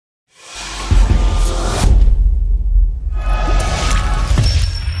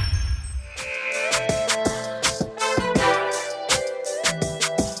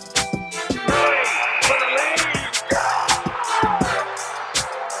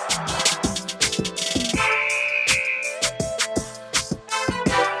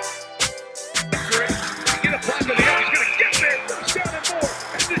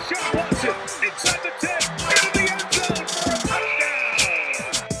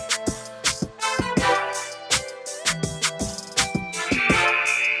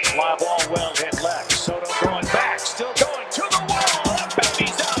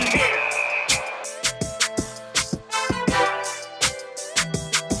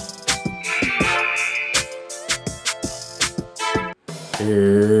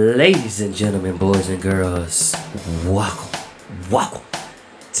Ladies and gentlemen, boys and girls, welcome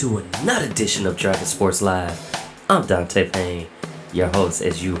to another edition of Dragon Sports Live. I'm Dante Payne, your host,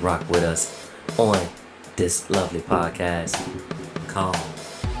 as you rock with us on this lovely podcast called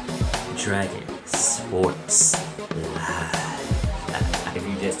Dragon Sports Live. If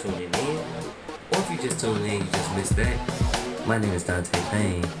you just tuned in, or if you just tuned in, you just missed that. My name is Dante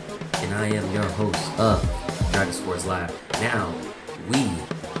Payne, and I am your host of Dragon Sports Live. Now, we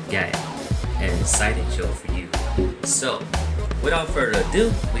got an exciting show for you. So, without further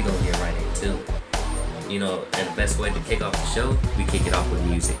ado, we're gonna get right into it. And the best way to kick off the show, we kick it off with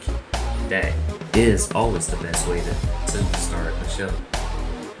music. That is always the best way to start a show.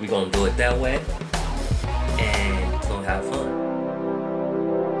 We're gonna do it that way, and we're gonna have fun.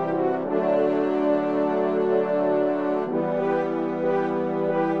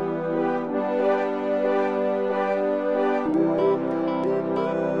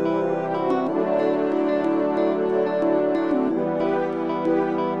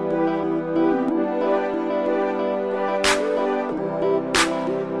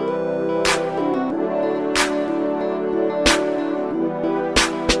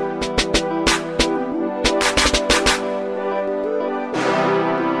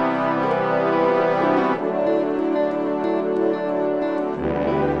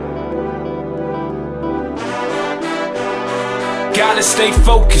 Gotta stay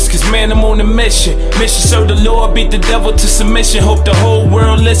focused, cause man, I'm on a mission. Mission serve the Lord, beat the devil to submission. Hope the whole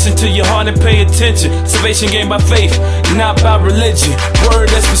world listen to your heart and pay attention. Salvation gained by faith, not by religion. Word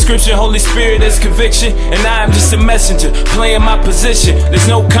as prescription, Holy Spirit as conviction. And I am just a messenger, playing my position. There's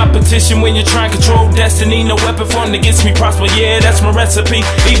no competition when you're trying to control destiny. No weapon formed against me prosper, yeah, that's my recipe.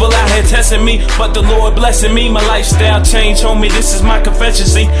 Evil out here testing me, but the Lord blessing me. My lifestyle change, homie, this is my confession.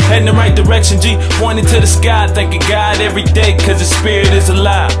 See, heading the right direction, G. Pointing to the sky, thanking God every day, cause the Spirit is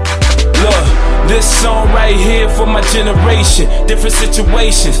alive. Look, this song right here for my generation. Different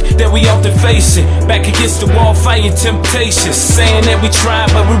situations that we often facing. Back against the wall fighting temptations. Saying that we try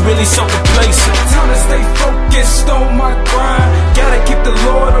but we really so complacent. Time to stay focused on my grind. Gotta keep the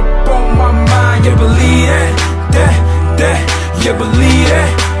Lord up on my mind. You believe that, you believe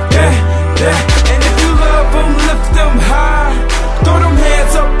that. And if you love them, lift them high. Throw them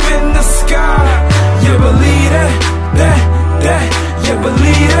hands up in the sky. You believe that, you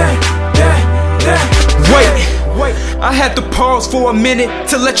believe that. Wait, I had to pause for a minute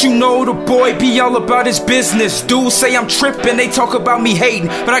to let you know the boy be all about his business. Dudes say I'm tripping, they talk about me hating,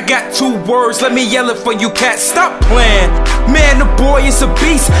 but I got 2 words, let me yell it for you cats. Stop playing. Man, the boy is a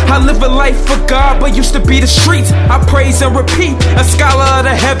beast. I live a life for God, but used to be the streets. I praise and repeat, a scholar of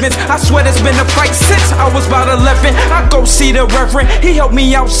the heavens. I swear there's been a fight since I was about 11. I go see the reverend, he helped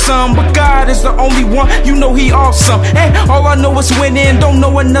me out some, but God is the only one, you know he awesome. And all I know is winning, don't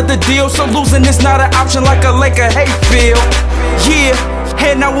know another deal. So losing is not an option like a Laker Hayfield. Yeah,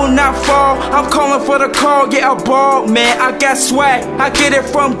 and I will not fall. I'm calling for the call, yeah, I ball, man. I got swag, I get it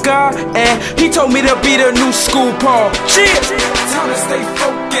from God, and he told me to be the new school Paul. Cheers! Time to stay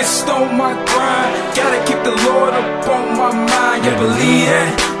focused on my grind. Gotta keep the Lord up on my mind. You believe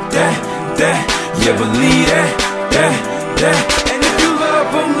that, you believe that. And if you love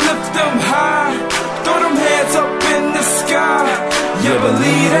them, lift them high. Throw them hands up in the sky. You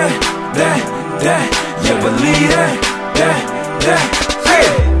believe that, you believe that.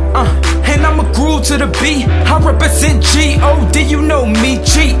 And I'm a groove to the beat. I represent G-O-D, you know me,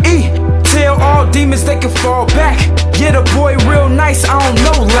 G-E. Tell all demons they can fall back. Yeah, the boy real nice, I don't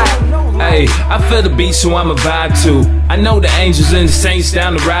know that. Hey, I feel the beat, so I'ma vibe too. I know the angels and the saints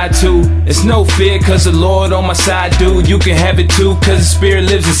down the ride too. It's no fear, cause the Lord on my side, dude. You can have it too, cause the Spirit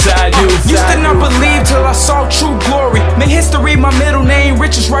lives inside you. Used to not believe till I saw true glory. Made history, my middle name,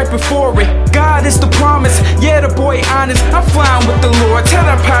 riches right before it. God is the promise, yeah, the boy honest. I'm flying with the Lord, tell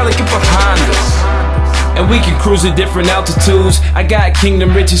that pilot get behind us. And we can cruise at different altitudes. I got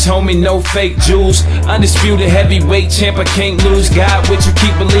kingdom riches, homie, no fake jewels. Undisputed heavyweight champ, I can't lose. God, what you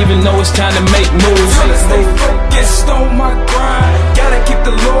keep believing, know it's time to make moves. Gotta stay focused on my grind. Gotta keep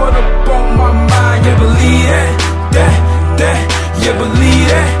the Lord up on my mind. You believe that, you believe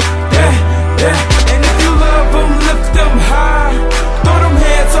that. And if you love them, lift them high. Throw them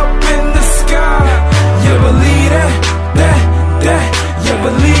hands up in the sky. You believe that, you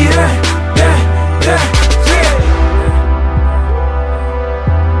believe that.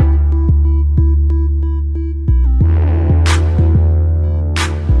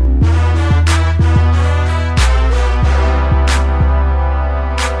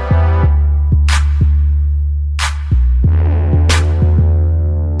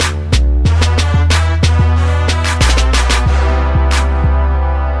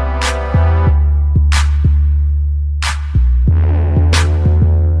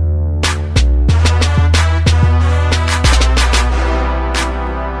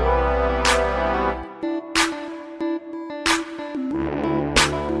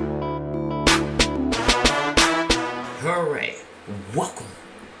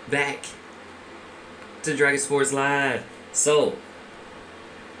 to Dragon Sports Live. So,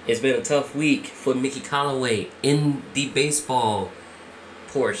 it's been a tough week for Mickey Callaway in the baseball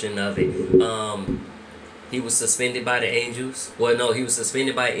portion of it. He was suspended by the Angels. Well, no, he was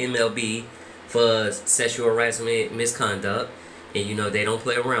suspended by MLB for sexual harassment misconduct. And, you know, they don't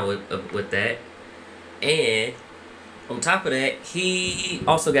play around with that. And on top of that, he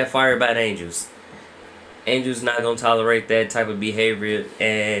also got fired by the Angels. Angels not going to tolerate that type of behavior,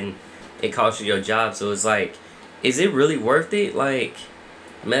 and it costs you your job. So it's like, is it really worth it? Like,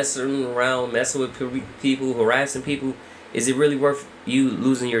 messing around, messing with people, harassing people, is it really worth you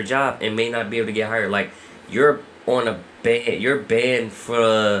losing your job and may not be able to get hired? Like, you're on a ban, you're banned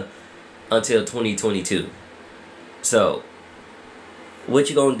for until 2022. So, what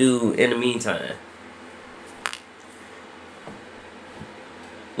you gonna do in the meantime?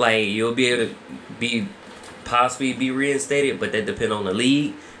 Like, you'll be able to possibly be reinstated, but that depends on the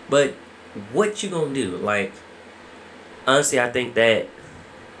league. But what you gonna do? Like, honestly, I think that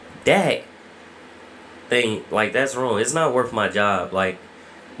thing, like, that's wrong. It's not worth my job. Like,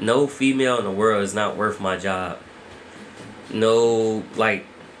 no female in the world is not worth my job. No, like,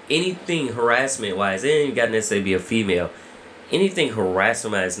 anything harassment wise, it ain't got to necessarily be a female. Anything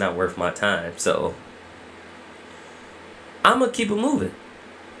harassment wise is not worth my time. So I'm gonna keep it moving,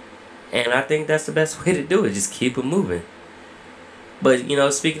 and I think that's the best way to do it. Just keep it moving. But, you know,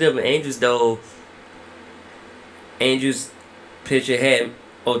 speaking of Angels though, Angels pitcher had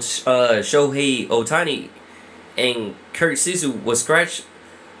Shohei Ohtani and Kurt Suzu was scratched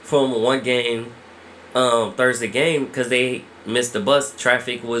from one game, Thursday game, because they missed the bus.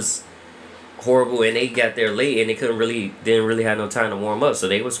 Traffic was horrible and they got there late and they didn't really have no time to warm up, so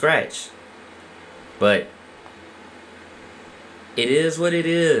they were scratched. But it is what it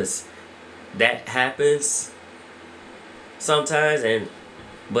is. That happens sometimes,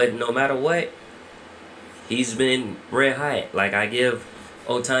 but no matter what, he's been red hot. Like, I give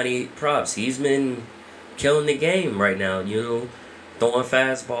Ohtani props. He's been killing the game right now, you know, throwing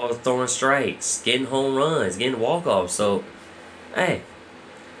fastballs, throwing strikes, getting home runs, getting walk-offs. So, hey,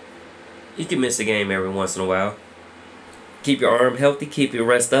 you can miss a game every once in a while. Keep your arm healthy, keep your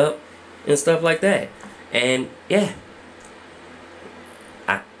rest up, and stuff like that. And, yeah,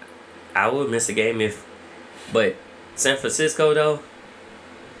 I would miss a game but San Francisco, though,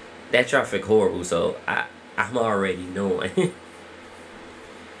 that traffic horrible, so I'm already knowing.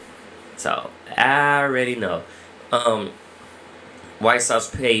 So, I already know. White Sox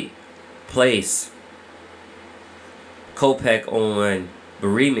place Kopech on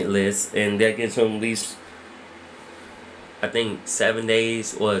bereavement list, and that gives him at least, I think, 7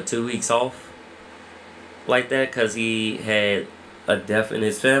 days or 2 weeks off like that, because he had a death in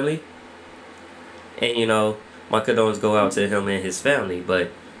his family. And, you know, my condolences go out to him and his family,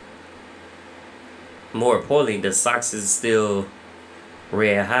 but more importantly, the Sox is still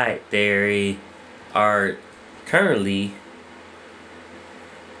red hot. They are currently,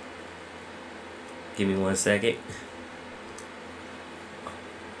 give me 1 second.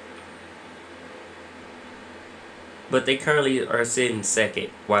 But they currently are sitting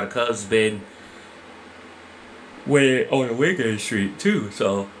second, while the Cubs been on the winning streak too.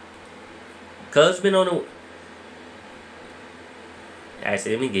 So Cubs been on the.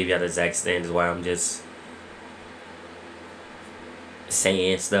 Actually, let me give y'all the exact standings while I'm just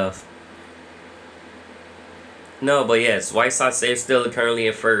saying stuff. No, but yes, White Sox, they're still currently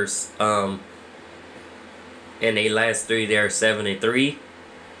in first. In their last 3, they're 7-3.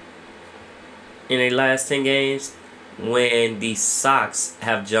 In their last 10 games, when the Sox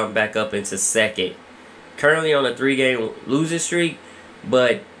have jumped back up into second. Currently on a 3-game losing streak,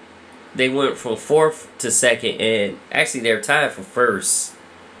 but they went from 4th to 2nd, and actually they're tied for 1st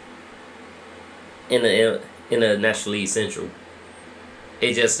in the National League Central.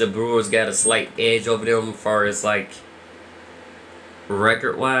 It just, the Brewers got a slight edge over them as far as, like,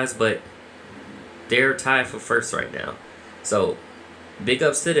 record-wise, but they're tied for 1st right now. So, big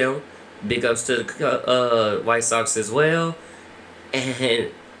ups to them. Big ups to the White Sox as well.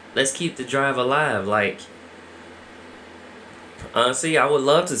 And let's keep the drive alive. Like, honestly, I would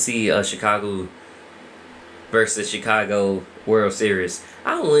love to see a Chicago versus Chicago World Series.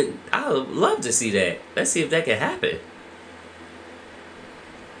 I would love to see that. Let's see if that can happen.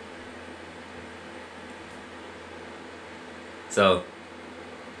 So,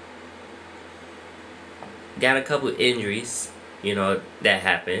 got a couple injuries, you know, that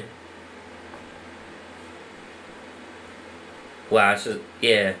happened. Well,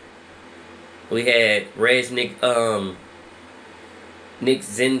 yeah. We had Reds Nick Senzel.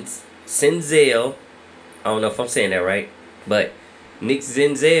 I don't know if I'm saying that right, but Nick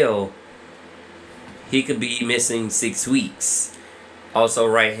Senzel, he could be missing 6 weeks. Also,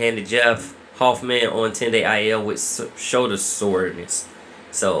 right-handed Jeff Hoffman on 10-day IL with shoulder soreness.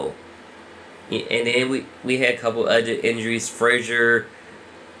 So, and then we had a couple other injuries.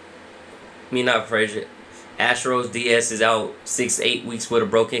 Astros DS is out 6 to 8 weeks with a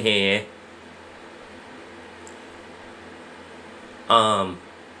broken hand.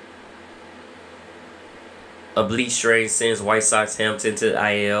 Oblique strain sends White Sox Hampton to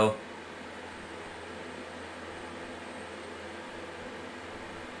the IL.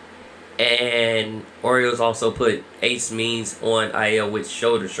 And Orioles also put Ace Means on IL with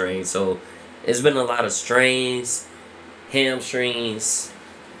shoulder strain. So it's been a lot of strains, hamstrings,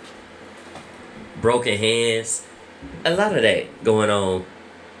 broken hands, a lot of that going on.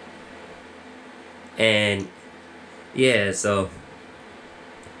 And yeah, so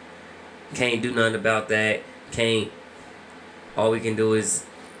can't do nothing about that. All we can do is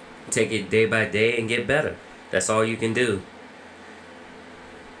take it day by day and get better. That's all you can do.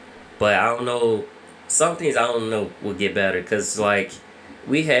 But I don't know, some things I don't know will get better. Because, like,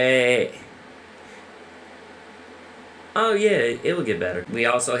 we had... Oh, yeah, it will get better. We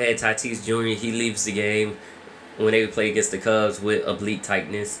also had Tatis Jr. He leaves the game when they play against the Cubs with oblique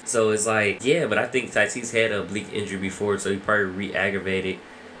tightness. So it's like, yeah, but I think Tatis had an oblique injury before, so he probably re-aggravated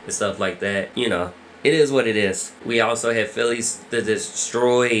and stuff like that. You know, it is what it is. We also had Phillies to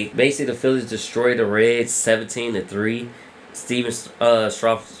destroy... Basically, the Phillies destroyed the Reds 17-3.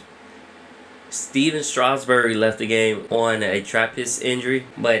 Steven Strasburg left the game on a trapezius injury.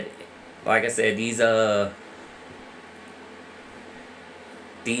 But, like I said,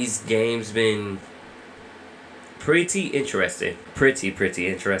 these games been pretty interesting. Pretty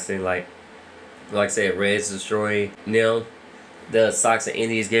interesting. Like I said, Reds destroyed nil. The Sox and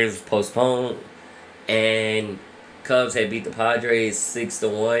Indians games was postponed. And Cubs had beat the Padres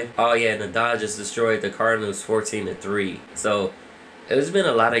 6-1. Oh yeah, and the Dodgers destroyed the Cardinals 14-3. So there's been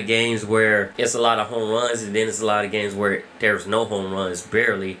a lot of games where it's a lot of home runs, and then it's a lot of games where there's no home runs,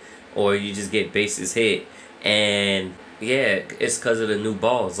 barely, or you just get bases hit. And yeah, it's because of the new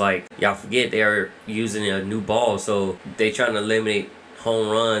balls. Like, y'all forget they're using a new ball, so they trying to eliminate home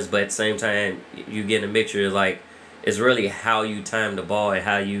runs, but at the same time, you get a mixture of, like, it's really how you time the ball and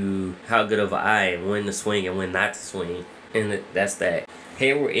how good of an eye and when to swing and when not to swing. And that's that.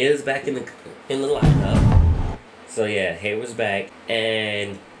 Hayward is back in the lineup. So yeah, Hayward's back.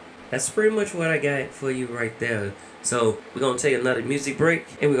 And that's pretty much what I got for you right there. So we're going to take another music break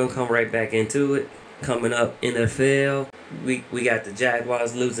and we're going to come right back into it. Coming up, NFL. We got the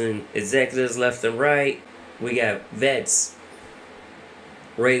Jaguars losing executives left and right. We got vets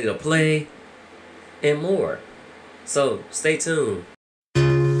ready to play and more. So stay tuned.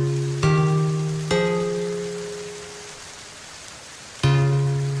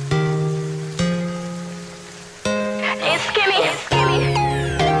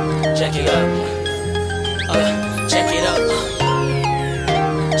 Check it up. Check it up.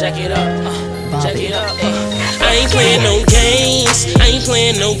 Check it up. Check it up. I ain't playing no games. I ain't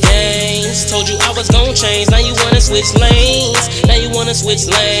playing no games. Told you I was gon' change. Now you wanna switch lanes. Now you wanna switch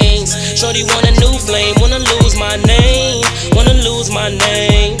lanes. Shorty want a new flame. Wanna lose my name. Wanna lose my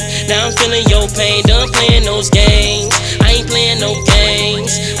name. Now I'm feeling your pain. Done playing those games. I ain't playing no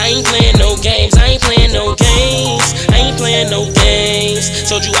games. I ain't playing no games. I ain't playing no games. I ain't playing no games.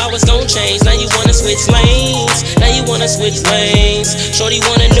 Told you I was gon' change. Now you wanna switch lanes. Now you wanna switch lanes. Shorty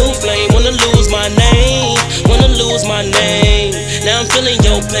want a new flame. Wanna lose my name. Wanna lose my name. Now I'm feeling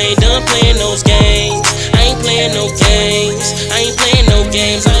your pain. Done playing those games. I ain't playing no games. I ain't playing no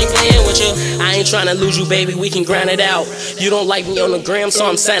games. I ain't playing with you. I ain't tryna lose you, baby. We can grind it out. You don't like me on the gram, so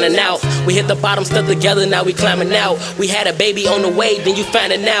I'm signing out. We hit the bottom, stuck together, now we climbing out. We had a baby on the way, then you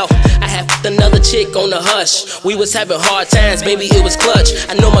finding out. I had another chick on the hush. We was having hard times, baby, it was clutch.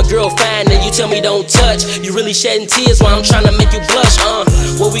 I know my girl fine, and you tell me don't touch. You really shedding tears while I'm tryna make you blush,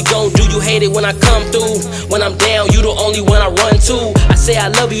 What we gon' do? You hate it when I come through. When I'm down, you the only one I run to. I say I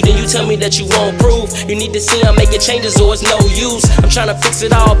love you, then you tell me that you won't prove. You need to see I'm making changes or it's no use. I'm tryna fix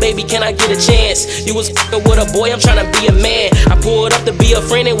it all, baby, can I get a chance? You was f***ing with a boy, I'm tryna be a man. I pulled up to be a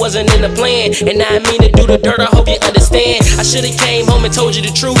friend, it wasn't in the plan. And now I mean to do the dirt, I hope you understand. I should've came home and told you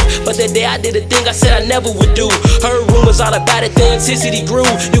the truth, but that day I did a thing I said I never would do. Heard rumors all about it, the intensity grew.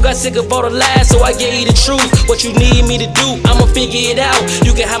 You got sick of all the lies, so I gave you the truth. What you need me to do, I'ma figure it out.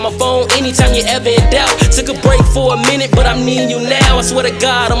 You can have my phone anytime you ever in doubt. Took a break for a minute, but I'm needing you now. I swear to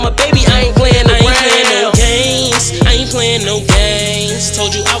God, on my baby, I ain't playing no games. I ain't playing no games.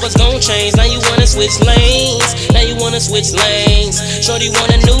 Told you I was gon' change, now you wanna switch lanes. Now you wanna switch lanes. Shorty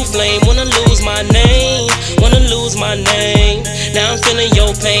want a new flame, wanna lose my name. Wanna lose my name. Now I'm feeling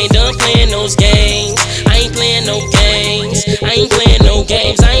your pain, done playing those games. I ain't playing no games. I ain't playing no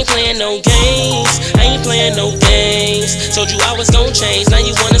games. I ain't playing no games. I ain't playing no games. Told you I was gon' change, now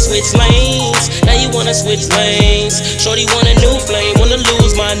you wanna switch lanes. Now you wanna switch lanes. Shorty want a new flame, wanna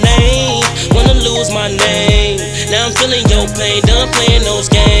lose my name. Wanna lose my name. Now I'm feeling your pain, done playing those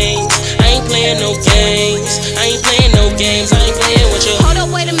games. I ain't playing no games. I ain't playing no games. I ain't playing with you. Hold up,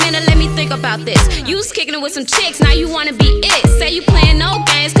 wait a minute, let me think about this. You was kicking it with some chicks, now you wanna be it. Say you playing no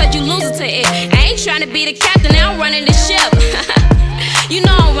games, cause you losing to it. I ain't trying to be the captain, now I'm running the ship. You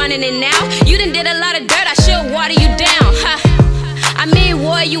know I'm running it now. You done did a lot of dirt, I should water you down. I mean,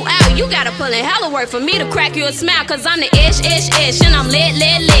 wore you out. You gotta pull in hella work for me to crack you a smile. Cause I'm the ish, and I'm lit.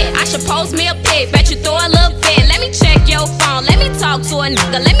 I should post me a pic, bet you throw a little fit. Let me check your phone, let me talk to a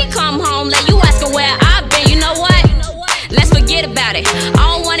nigga. Let me come home, let you ask her where I've been. You know what? Let's forget about it.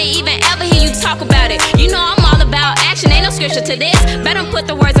 I don't wanna even ever hear you talk about it. You know I'm all about action, ain't no scripture to this. Better put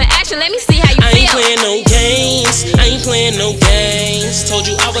the words in action, let me see how you feel. I ain't playing no games, I ain't playing no games. Told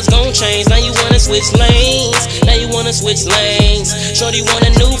you I was gon' change, now you wanna switch lanes. Now you wanna switch lanes. Shorty want a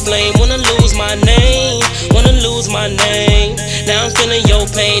new flame, wanna lose my name. Wanna lose my name. Now I'm feeling your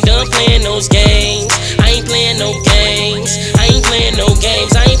pain, done playing those games. I ain't playing no games. I ain't playing no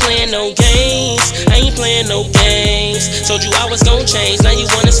games. I ain't playing no games. I ain't playing no games. Told you I was gon' change, now you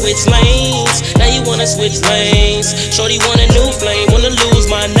wanna switch lanes. Now you wanna switch lanes. Shorty want a new flame, wanna lose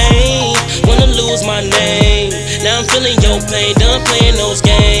my name. Wanna lose my name. Now I'm feeling your pain, done playing those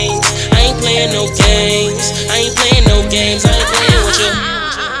games. I ain't playing no games. I ain't playing no games. I ain't playing with you.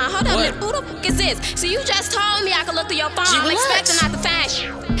 Hold up, who the fuck is this? So you just told me I could look through your phone. I'm expecting not to find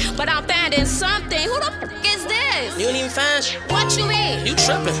you, but I'm finding something. Who the fuck is this? You ain't even find you. What you mean? You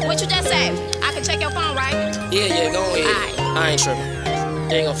tripping. What you just said? I can check your phone, right? Yeah, go ahead. Alright. I ain't tripping.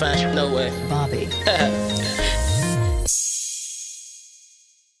 You ain't gonna find you, no way. Bobby.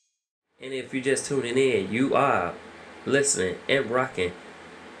 And if you're just tuning in, you are listening and rocking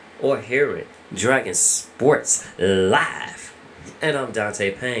or hearing Dragon Sports Live. And I'm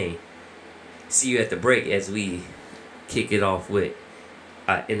Dante Payne. See you at the break as we kick it off with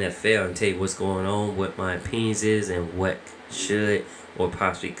NFL and tell you what's going on, what my opinions is, and what should or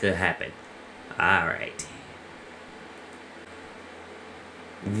possibly could happen. Alright.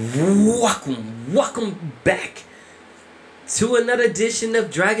 Welcome back to another edition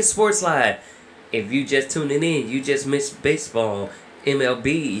of Dragon Sports Live. If you just tuning in, you just missed baseball,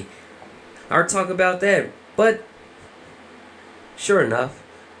 MLB. I'll talk about that. But sure enough,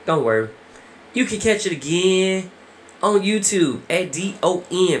 don't worry. You can catch it again on YouTube at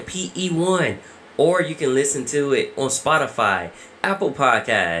DONPE1. Or you can listen to it on Spotify, Apple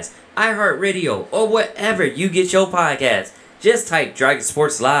Podcasts, iHeartRadio, or whatever you get your podcast. Just type Dragon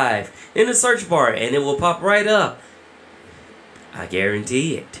Sports Live in the search bar and it will pop right up. I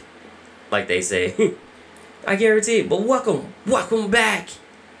guarantee it. Like they say. I guarantee it. But welcome back.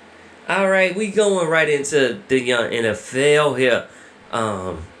 Alright, we going right into the young NFL here.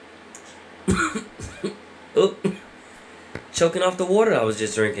 Choking off the water I was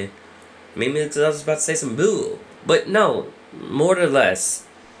just drinking. Maybe I was about to say some bull. But no, more or less.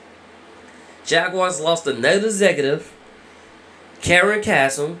 Jaguars lost another executive. Karen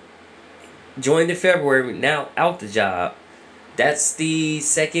Castle joined in February, now out the job. That's the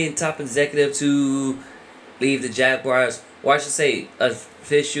second top executive to leave the Jaguars. Or I should say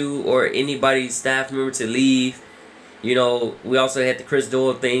official or anybody staff member to leave. You know, we also had the Chris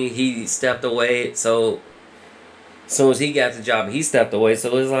Doyle thing. He stepped away. So as soon as he got the job, he stepped away.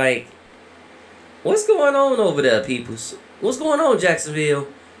 So it's like, what's going on over there, peoples? What's going on, Jacksonville?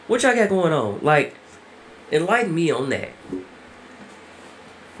 What y'all got going on? Like, enlighten me on that.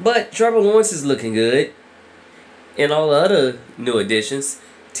 But Trevor Lawrence is looking good. And all the other new additions.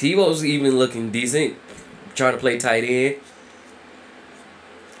 Tebow's even looking decent. Trying to play tight end.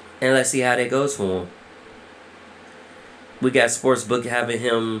 And let's see how that goes for him. We got Sportsbook having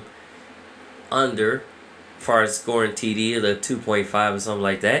him under as far as scoring TD, the 2.5 or something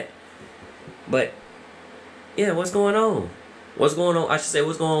like that. But, yeah, what's going on? What's going on? I should say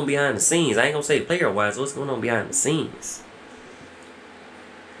what's going on behind the scenes. I ain't going to say player-wise. What's going on behind the scenes?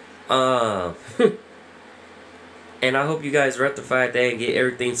 And I hope you guys rectify that and get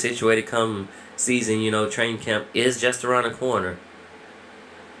everything situated come season. You know, training camp is just around the corner.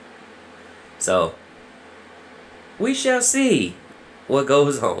 So, we shall see what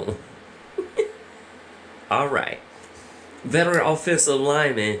goes on. Alright. Veteran offensive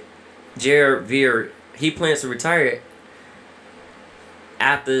lineman Jared Veer, he plans to retire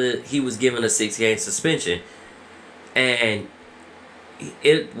after he was given a 6-game suspension. And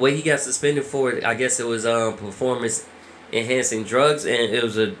what he got suspended for, I guess it was performance enhancing drugs, and it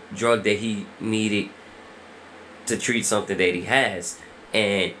was a drug that he needed to treat something that he has.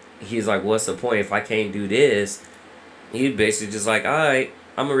 And he's like, what's the point if I can't do this? He basically just like, alright,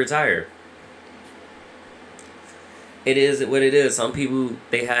 I'm gonna retire. It is what it is. Some people,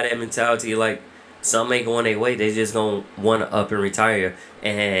 they have that mentality, like, some ain't going their way, they just gonna want to up and retire.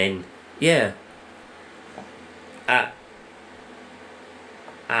 And yeah, I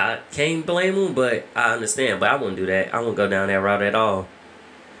can't blame him, but I understand. But I wouldn't do that. I wouldn't go down that route at all.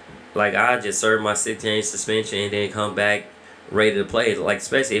 Like, I just serve my 6-game suspension and then come back ready to play. Like,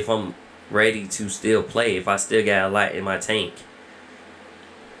 especially if I'm ready to still play, if I still got a lot in my tank.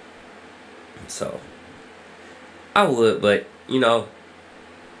 So, I would, but, you know,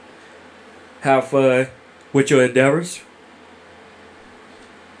 have fun with your endeavors.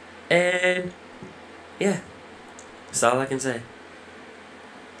 And, yeah, that's all I can say.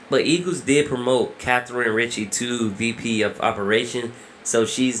 But Eagles did promote Catherine Ritchie to VP of Operations, so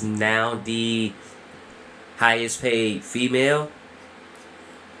she's now the highest paid female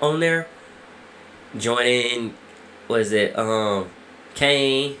on there. Joining,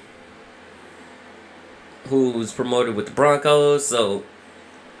 Kane, who's promoted with the Broncos. So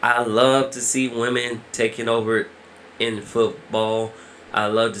I love to see women taking over in football. I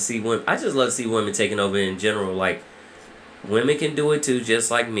love to see women. I just love to see women taking over in general. Like, women can do it too, just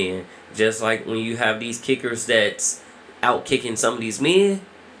like men. Just like when you have these kickers that's out kicking some of these men,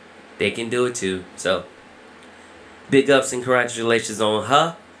 they can do it too. So, big ups and congratulations on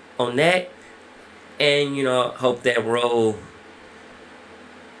her, on that. And, you know, hope that role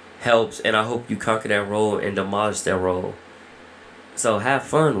helps. And I hope you conquer that role and demolish that role. So, have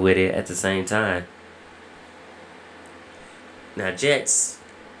fun with it at the same time. Now, Jets,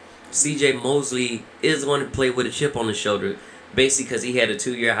 C.J. Mosley is going to play with a chip on his shoulder, basically because he had a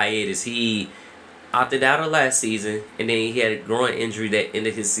 2-year hiatus. He opted out of last season, and then he had a groin injury that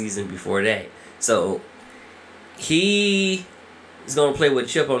ended his season before that. So, he is going to play with a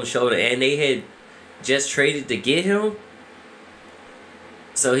chip on the shoulder, and they had just traded to get him.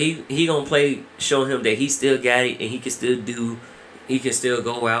 So, he going to play, show him that he still got it, and he can still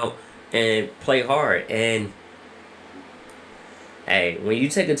go out and play hard. And hey, when you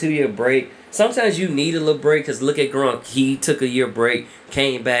take a 2-year break, sometimes you need a little break, because look at Gronk. He took a year break,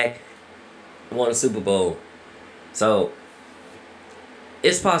 came back, won a Super Bowl. So,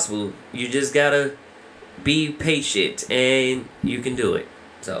 it's possible. You just got to be patient, and you can do it.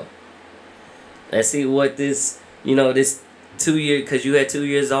 So, let's see what this 2-year, because you had 2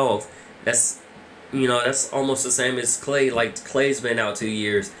 years off. That's, that's almost the same as Clay. Like, Clay's been out 2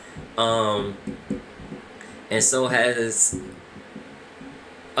 years. And so has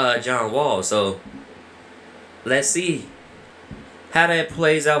John Wall. So let's see how that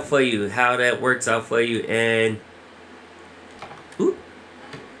plays out for you, how that works out for you. And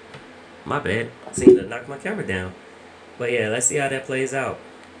my bad, I seem to knock my camera down. But yeah, let's see how that plays out.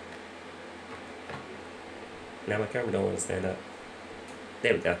 Now my camera don't want to stand up.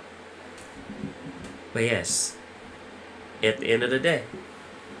 There we go. But yes, at the end of the day,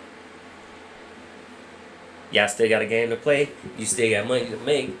 y'all still got a game to play. You still got money to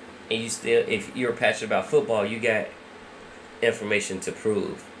make. And you still, if you're passionate about football, you got information to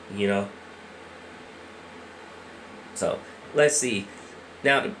prove, So, let's see.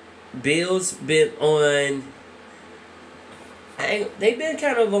 Now, the Bills been on... They've been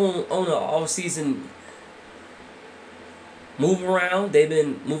kind of on an off-season move around. They've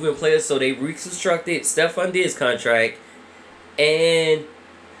been moving players, so they reconstructed Stephon Diggs' contract and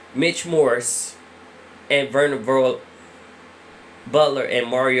Mitch Morse and Vernon Butler and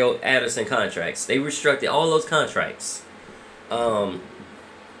Mario Addison contracts. They restructured all those contracts.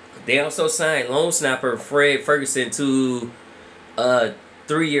 They also signed long snapper Fred Ferguson to a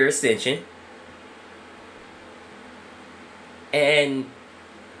 3-year extension. And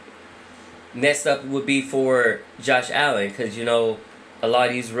next up would be for Josh Allen, because, a lot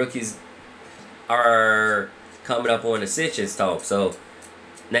of these rookies are coming up on extensions talk. So,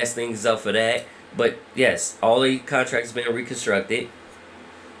 next thing is up for that. But, yes, all the contracts been reconstructed.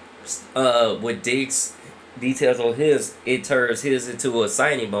 With Diggs' details on his, it turns his into a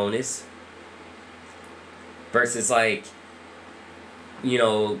signing bonus. Versus,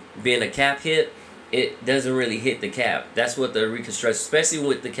 being a cap hit, it doesn't really hit the cap. That's what the reconstruction, especially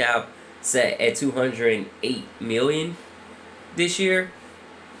with the cap set at $208 million this year.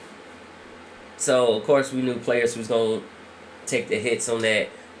 So, of course, we knew players was going to take the hits on that.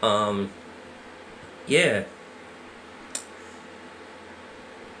 Yeah.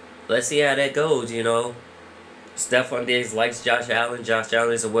 let's see how that goes, you know. Stephon Diggs likes Josh Allen. Josh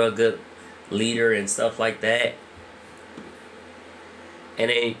Allen is a good leader and stuff like that. And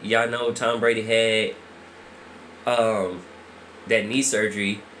then y'all know Tom Brady had that knee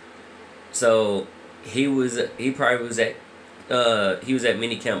surgery. So he was at minicamp,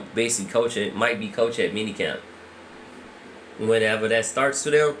 basically might be coach at minicamp. Whenever that starts for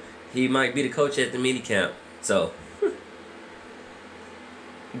them, he might be the coach at the minicamp. So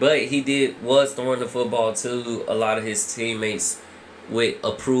but he was throwing the football to a lot of his teammates with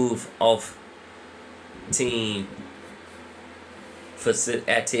approved off team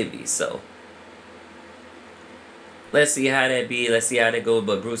activities. So let's see how that be. Let's see how that goes.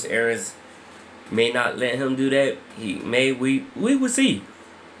 But Bruce Arians may not let him do that. He may. We will see.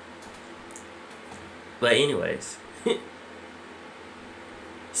 But anyways,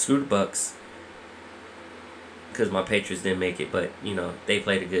 screw the Bucks. Because my Patriots didn't make it, but you know they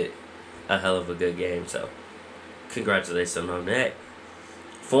played a hell of a good game. So congratulations on that.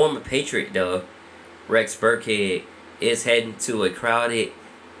 Former Patriot though, Rex Burkhead is heading to a crowded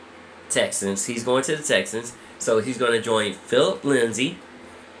Texans. He's going to the Texans, so he's going to join Philip Lindsay,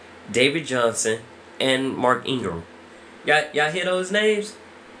 David Johnson, and Mark Ingram. Y'all hear those names?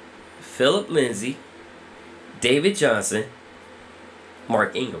 Philip Lindsay, David Johnson,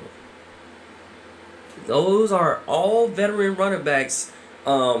 Mark Ingram. Those are all veteran running backs.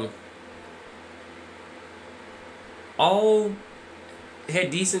 All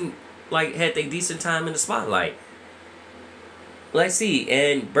had they decent time in the spotlight. Let's see.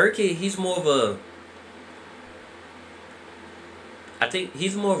 And Burkhead, he's more of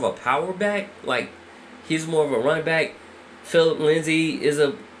a power back. Like, he's more of a running back. Philip Lindsay is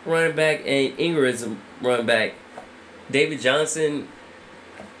a running back, and Ingram is a running back. David Johnson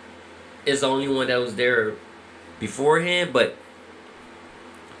is the only one that was there beforehand, but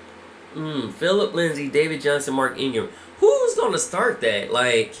Philip Lindsay, David Johnson, Mark Ingram. Who's gonna start that?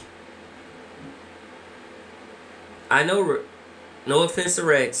 Like, I know, no offense to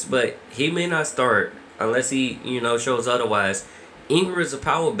Rex, but he may not start unless he, shows otherwise. Ingram is a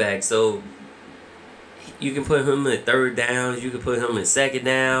power back, so you can put him in third downs, you can put him in second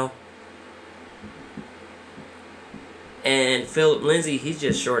down. And Philip Lindsay, he's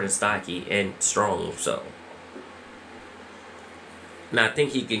just short and stocky and strong, so. Now, I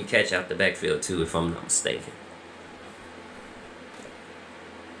think he can catch out the backfield, too, if I'm not mistaken.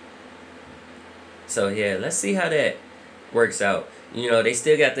 So, yeah, let's see how that works out. They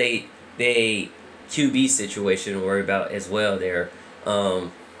still got they QB situation to worry about as well there.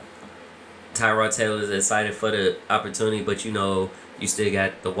 Tyrod Taylor is excited for the opportunity, but, you still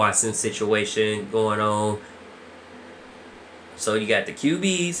got the Watson situation going on. So you got the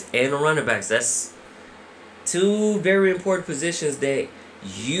QBs and the running backs. That's two very important positions that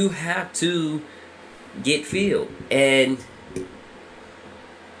you have to get filled. And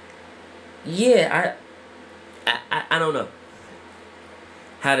yeah, I don't know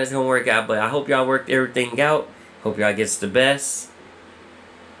how that's gonna work out, but I hope y'all worked everything out. Hope y'all gets the best.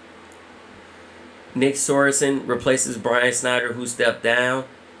 Nick Sorensen replaces Brian Snyder, who stepped down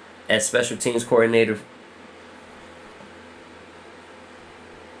as special teams coordinator.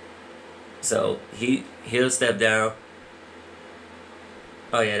 So he'll step down.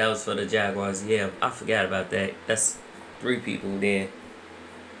 Oh yeah, that was for the Jaguars. Yeah, I forgot about that. That's 3 people then.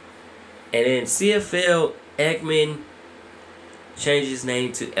 And then CFL Ekman changed his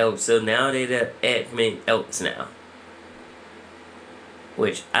name to Elks. So now they're the Ekman Elks now.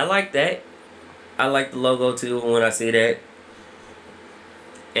 Which I like that. I like the logo too when I see that.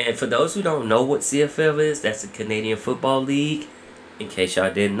 And for those who don't know what CFL is, that's the Canadian Football League. In case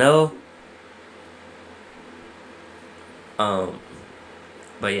y'all didn't know.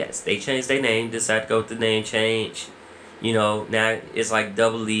 But yes, they changed their name, decided to go with the name change. Now it's like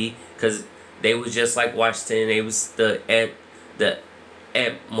Double E, because they was just like Washington. They was the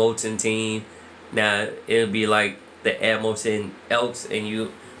Edmonton team. Now it'll be like the Edmonton Elks, and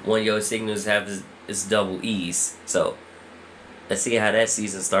one of your signals have is double E's. So let's see how that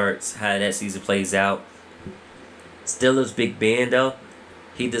season starts, how that season plays out. Steelers Big Ben though,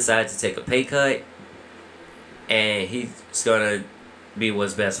 he decided to take a pay cut. And he's gonna be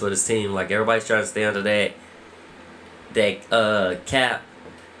what's best for his team. Like, everybody's trying to stay under that cap,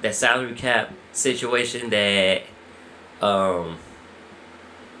 that salary cap situation. That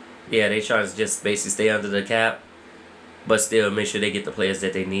they try to just basically stay under the cap, but still make sure they get the players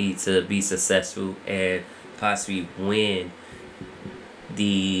that they need to be successful and possibly win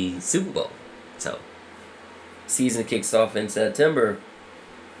the Super Bowl. So, season kicks off in September.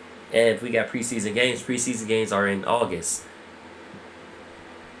 And if we got preseason games are in August.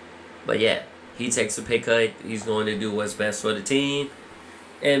 But yeah, he takes a pay cut. He's going to do what's best for the team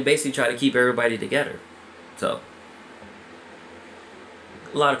and basically try to keep everybody together. So,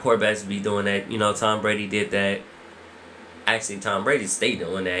 a lot of quarterbacks be doing that. You know, Tom Brady did that. Actually, Tom Brady stayed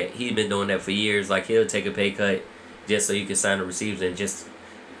doing that. He's been doing that for years. Like, he'll take a pay cut just so you can sign the receivers and just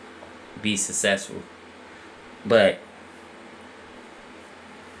be successful. But,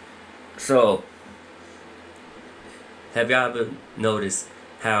 so, have y'all ever noticed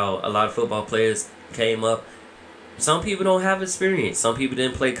how a lot of football players came up? Some people don't have experience. Some people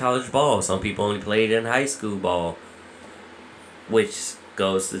didn't play college ball. Some people only played in high school ball. Which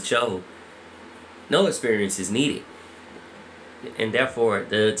goes to show no experience is needed. And therefore,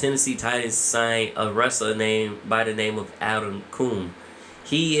 the Tennessee Titans signed a wrestler by the name of Adam Kuhn.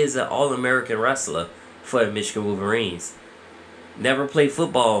 He is an All-American wrestler for the Michigan Wolverines. Never played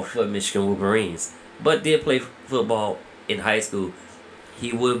football for Michigan Wolverines, but did play football in high school.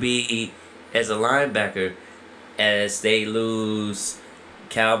 He will be as a linebacker as they lose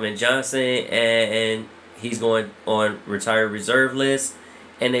Calvin Johnson, and he's going on retired reserve list,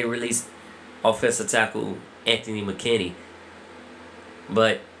 and they release offensive tackle Anthony McKinney.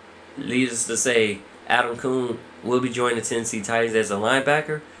 But needless to say, Adam Kuhn will be joining the Tennessee Titans as a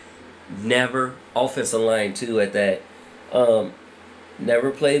linebacker. Never offensive line too at that.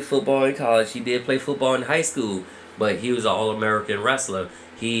 Never played football in college. He did play football in high school, but he was an All-American wrestler.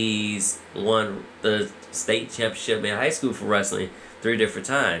 He's won the state championship in high school for wrestling 3 different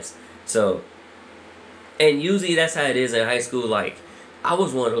times. So, and usually that's how it is in high school. Like, I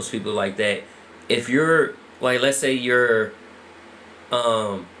was one of those people like that. If you're, like, let's say you're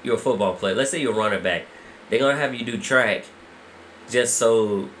a football player. Let's say you're a running back. They're going to have you do track just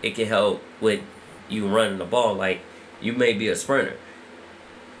so it can help with you running the ball. Like, you may be a sprinter.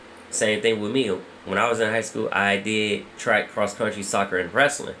 Same thing with me. When I was in high school, I did track, cross-country, soccer, and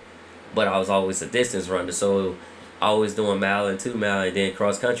wrestling. But I was always a distance runner. So, always doing mile and 2 mile, and then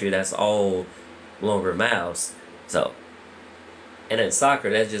cross-country, that's all longer miles. So, and then soccer,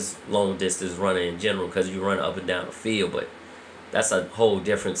 that's just long distance running in general because you run up and down the field. But that's a whole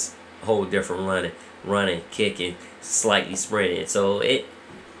different running, kicking, slightly sprinting. So it,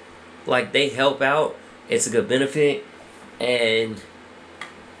 like, they help out. It's a good benefit, and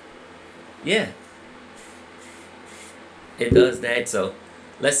yeah, it does that. So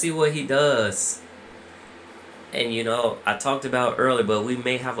let's see what he does. And you know, I talked about earlier, but we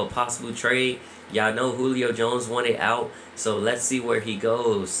may have a possible trade. Y'all know Julio Jones wanted out, so let's see where he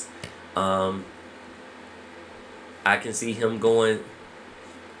goes. I can see him going.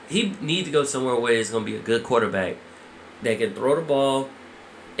 He needs to go somewhere where it's going to be a good quarterback that can throw the ball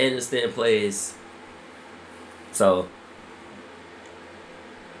and extend plays. So,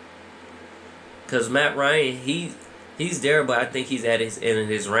 because Matt Ryan, he's there, but I think he's at his end of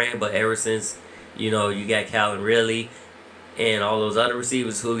his reign. But ever since, you know, you got Calvin Ridley and all those other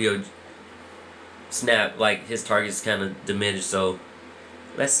receivers, Julio snapped, like, his targets kind of diminished. So,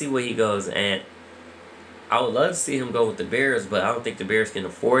 let's see where he goes. And I would love to see him go with the Bears, but I don't think the Bears can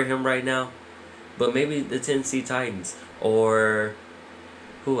afford him right now. But maybe the Tennessee Titans, or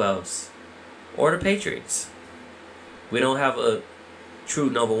who else? Or the Patriots. We don't have a true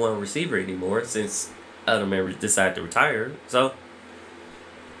number 1 receiver anymore since Edelman decided to retire. So,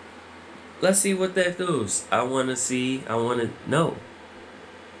 let's see what that does. I want to know.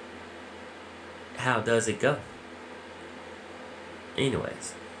 How does it go?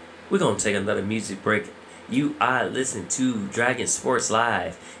 Anyways, we're going to take another music break. You are listening to Dragon Sports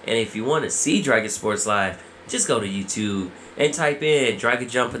Live. And if you want to see Dragon Sports Live, just go to YouTube and type in Dragon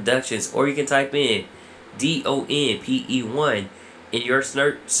Jump Productions, or you can type in DONPE1 in your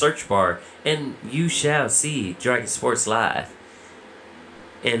search bar, and you shall see Dragon Sports Live.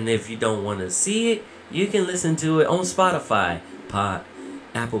 And if you don't want to see it, you can listen to it on Spotify,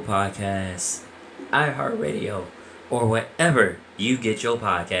 Apple Podcasts, iHeartRadio, or wherever you get your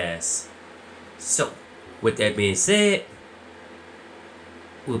podcasts. So, with that being said,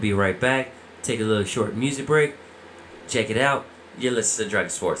 we'll be right back. Take a little short music break. Check it out. You're listening to Dragon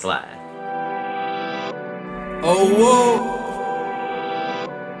Sports Live. Oh, whoa.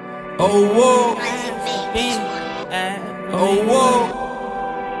 Oh, whoa. Oh, whoa.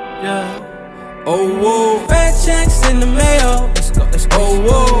 Yeah. Oh, whoa. Fat checks in the mail. Let's go. Oh,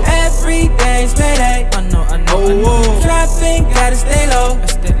 whoa. Every day's payday. I know. Oh, whoa. Trapping, gotta stay low.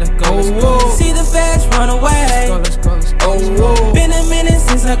 Let's go. Oh, whoa. See the feds run away. Let's go. Oh, whoa. Been a minute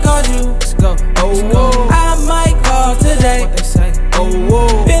since I called you. Let's go. Oh, whoa. I might call today. What they say. Oh,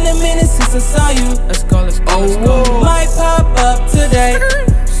 whoa. Been a minute since I saw you. Let's go. Oh, whoa. Might pop up today.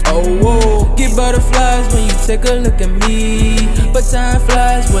 Oh, whoa. Get butterflies when you take a look at me. But time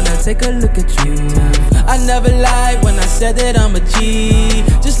flies when I take a look at you. I never lied when I said that I'm a G.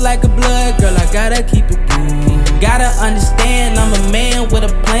 Just like a blood, girl, I gotta keep it cool. Gotta understand, I'm a man with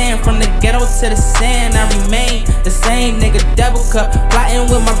a plan. From the ghetto to the sand, I remain the same nigga, double cup. Plotting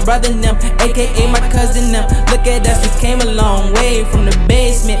with my brother and them, aka my cousin them. Look at us, we came a long way from the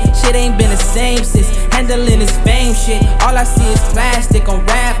basement. Shit ain't been the same since handling this fame shit. All I see is plastic on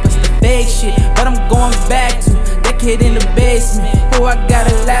rappers, the fake shit. But I'm going back to that kid in the basement, who I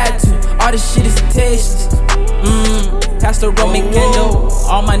gotta lie to. All this shit is tasteless. Pastor Roman Kendo,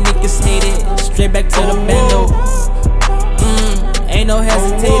 all my niggas hate it. Straight back to the bando. Ain't no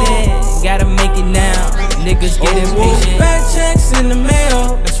hesitating, gotta make it now. Niggas get impatient. Bad checks in the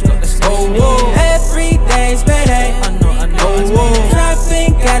mail. Let's go. Every day's payday. I know.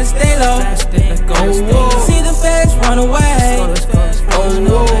 Traffic, gotta stay low. Let's go. See the feds run away.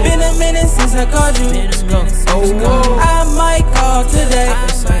 Been a minute since I called you. I might call today.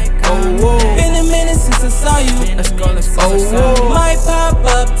 Been a minute since I saw you. Might pop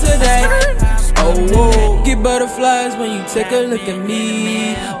up today. Get butterflies when you take a look at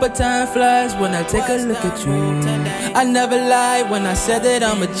me, but time flies when I take a look at you. I never lied when I said that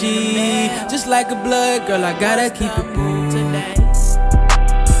I'm a G. Just like a blood, girl, I gotta keep it cool.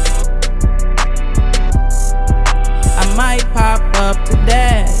 I might pop up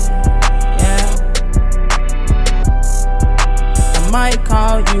today, yeah. I might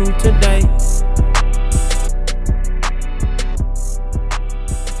call you today.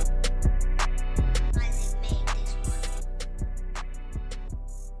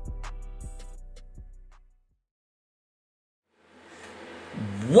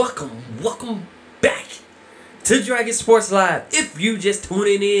 Welcome back to Dragon Sports Live. If you just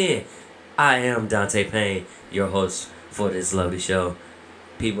tuning in, I am Dante Payne, your host for this lovely show.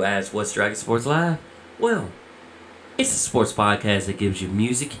 People ask, what's Dragon Sports Live? Well, it's a sports podcast that gives you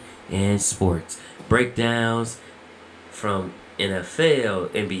music and sports breakdowns from NFL,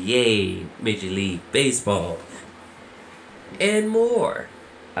 NBA, Major League Baseball, and more.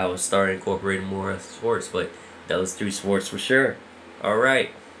 I will start incorporating more sports, but those three sports for sure.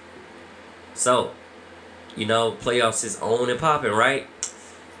 Alright. So, you know, playoffs is on and popping, right?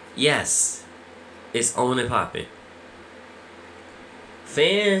 Yes. It's on and popping.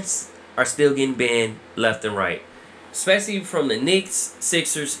 Fans are still getting banned left and right. Especially from the Knicks,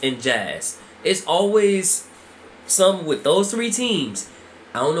 Sixers, and Jazz. It's always something with those three teams.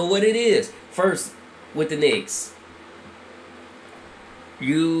 I don't know what it is. First, with the Knicks.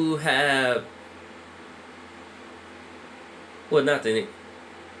 You have... Well, not the Knicks.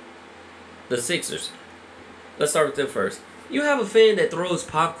 The Sixers. Let's start with them first. You have a fan that throws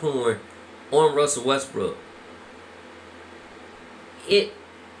popcorn on Russell Westbrook.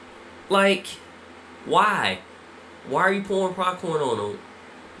 Why? Why are you pouring popcorn on him?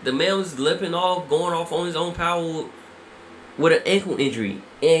 The man was limping off, going off on his own power with an ankle injury,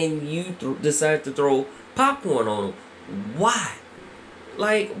 and you decide to throw popcorn on him. Why?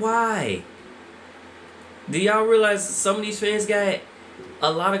 Why? Do y'all realize some of these fans got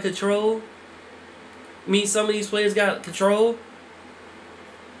a lot of control? I mean, some of these players got control.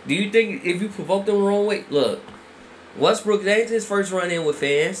 Do you think if you provoke them the wrong way? Look, Westbrook, that ain't his first run in with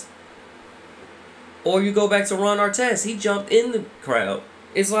fans. Or you go back to Ron Artest. He jumped in the crowd.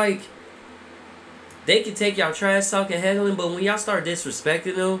 It's like, they can take y'all trash talking, handling, but when y'all start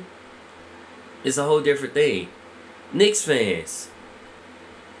disrespecting them, it's a whole different thing. Knicks fans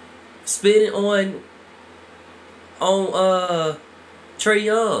spitting on Trae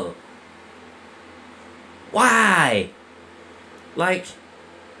Young. Why?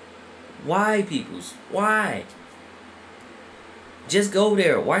 Why, peoples? Why? Just go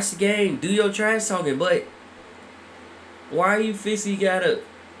there, watch the game, do your trash talking, but why are you physically gotta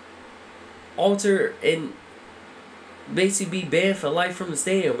alter and basically be banned for life from the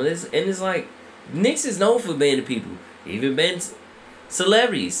stadium? And it's like, Knicks is known for banning people. They even banned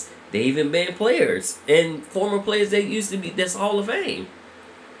celebrities. They even banned players and former players that used to be that's Hall of Fame.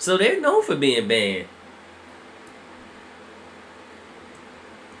 So they're known for being banned.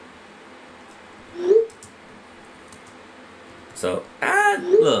 So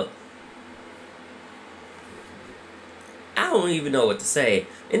look, I don't even know what to say.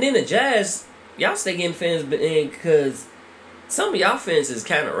 And then the Jazz, y'all stay getting fans in because some of y'all fans is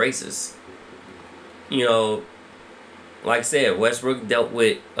kind of racist. You know, like I said, Westbrook dealt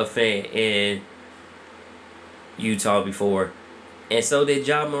with a fan in Utah before. And so did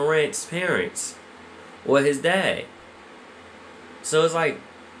Ja Morant's parents. Or his dad. So it's like,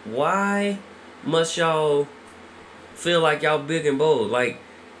 why must y'all feel like y'all big and bold? Like,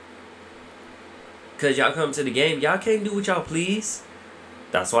 because y'all come to the game, y'all can't do what y'all please.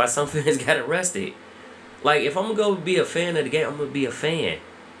 That's why some fans got arrested. Like, if I'm going to go be a fan of the game, I'm going to be a fan.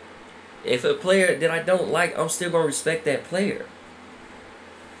 If a player that I don't like, I'm still going to respect that player.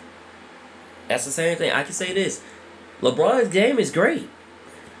 That's the same thing. I can say this. LeBron's game is great.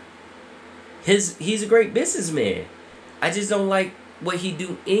 He's a great businessman. I just don't like what he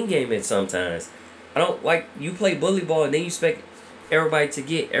do in-game at sometimes. I don't like you play bully ball and then you expect everybody to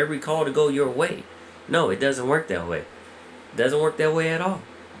get every call to go your way. No, it doesn't work that way. It doesn't work that way at all.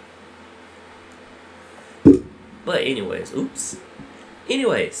 But anyways, oops.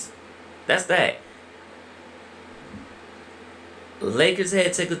 Anyways, that's that. Lakers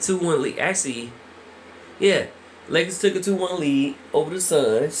had took a 2-1 lead. Actually, yeah. Lakers took a 2-1 lead over the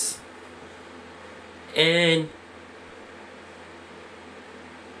Suns. And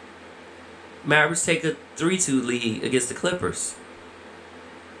Mavericks take a 3-2 lead against the Clippers.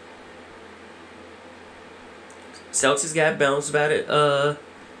 Celtics got bounced about it.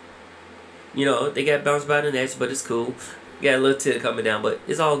 You know, they got bounced by the Nets, but it's cool. Got a little tilt coming down, but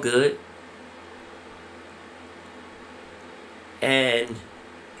it's all good. And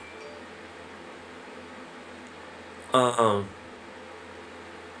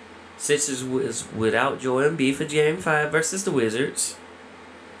Sixers was without Joel Embiid for Game 5 versus the Wizards.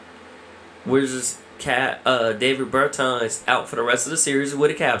 Wizards David Bertans out for the rest of the series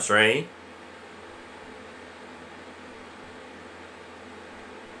with a calf strain.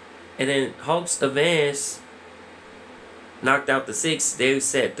 And then Hawks advanced, knocked out the Six. They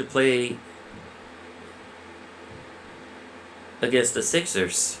set to play against the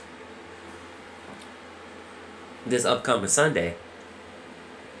Sixers this upcoming Sunday.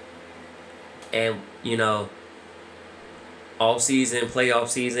 And, you know, off season, playoff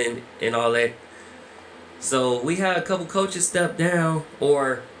season, and all that. So we had a couple coaches step down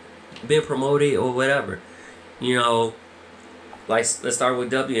or been promoted or whatever. You know, like, let's start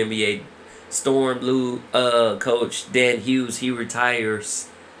with WNBA. Storm Blue coach Dan Hughes, he retires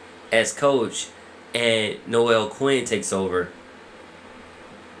as coach, and Noelle Quinn takes over.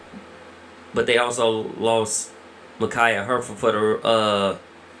 But they also lost Micaiah Herbert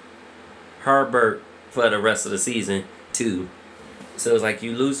for the rest of the season too. So it's like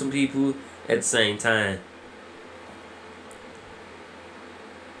you lose some people at the same time.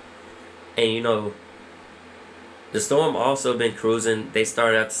 And you know, the Storm also been cruising. They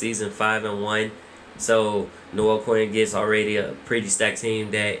started out the season 5-1. So Noelle Quinn gets already a pretty stacked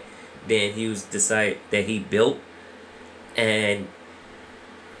team that Dan Hughes decided that he built. And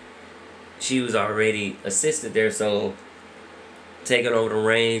she was already assisted there, so taking over the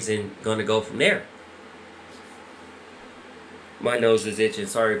reins and gonna go from there. My nose is itching.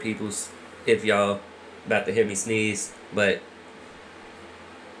 Sorry, peoples, if y'all about to hear me sneeze. But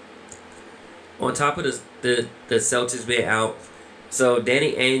on top of the Celtics being out, so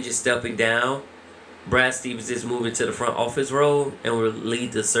Danny Ainge is stepping down. Brad Stevens is moving to the front office role and will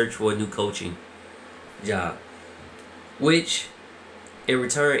lead the search for a new coaching job. Which, in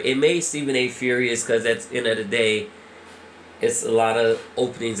return, it made Stephen A. furious because at the end of the day, it's a lot of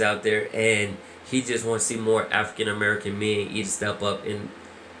openings out there, and he just wants to see more African American men either step up in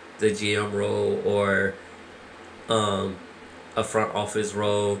the GM role or a front office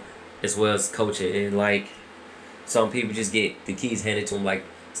role, as well as coaching. And like, some people just get the keys handed to them, like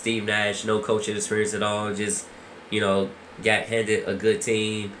Steve Nash, no coaching experience at all, just, you know, got handed a good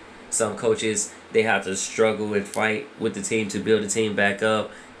team. Some coaches, they have to struggle and fight with the team to build the team back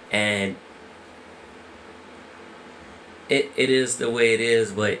up, and it is the way it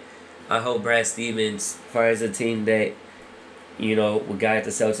is. But I hope Brad Stevens finds a team that, you know, will guide the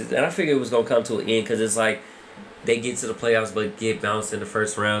Celtics. And I figured it was going to come to an end because it's like they get to the playoffs but get bounced in the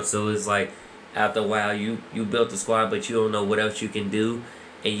first round. So it's like after a while you built the squad but you don't know what else you can do.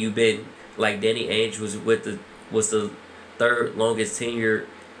 And you've been, like Danny Ainge was the third longest tenured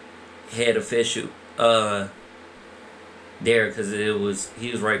head official there because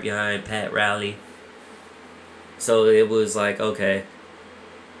he was right behind Pat Riley. So it was like, okay,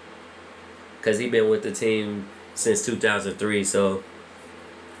 because he been with the team since 2003, so,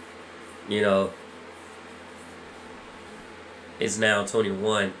 you know, it's now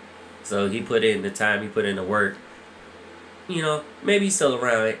 21. So he put in the time, he put in the work. You know, maybe he's still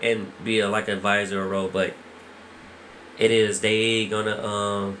around and be a, like, advisor role, but they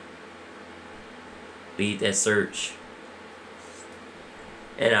gonna lead that search.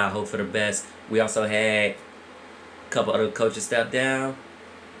 And I hope for the best. We also had a couple other coaches step down.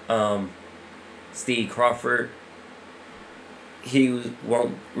 Steve Crawford, he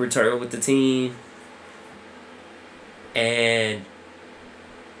won't return with the team. And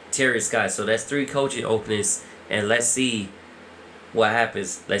Terry Scott. So that's 3 coaching openings. And let's see what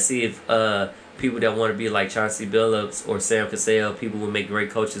happens. Let's see if people that want to be like Chauncey Billups or Sam Cassell, people who make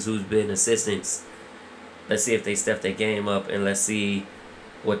great coaches who's been assistants. Let's see if they step their game up, and let's see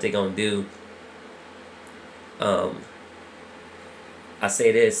what they're gonna do. I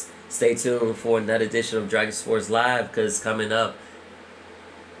say this: stay tuned for another edition of Dragon Sports Live, because coming up,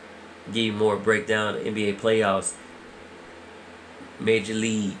 give you more breakdown of NBA playoffs, Major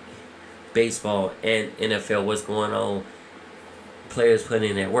League Baseball, and NFL. What's going on? Players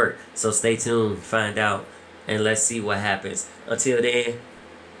putting in their work. So stay tuned, find out, and let's see what happens. Until then,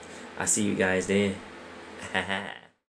 I see you guys then.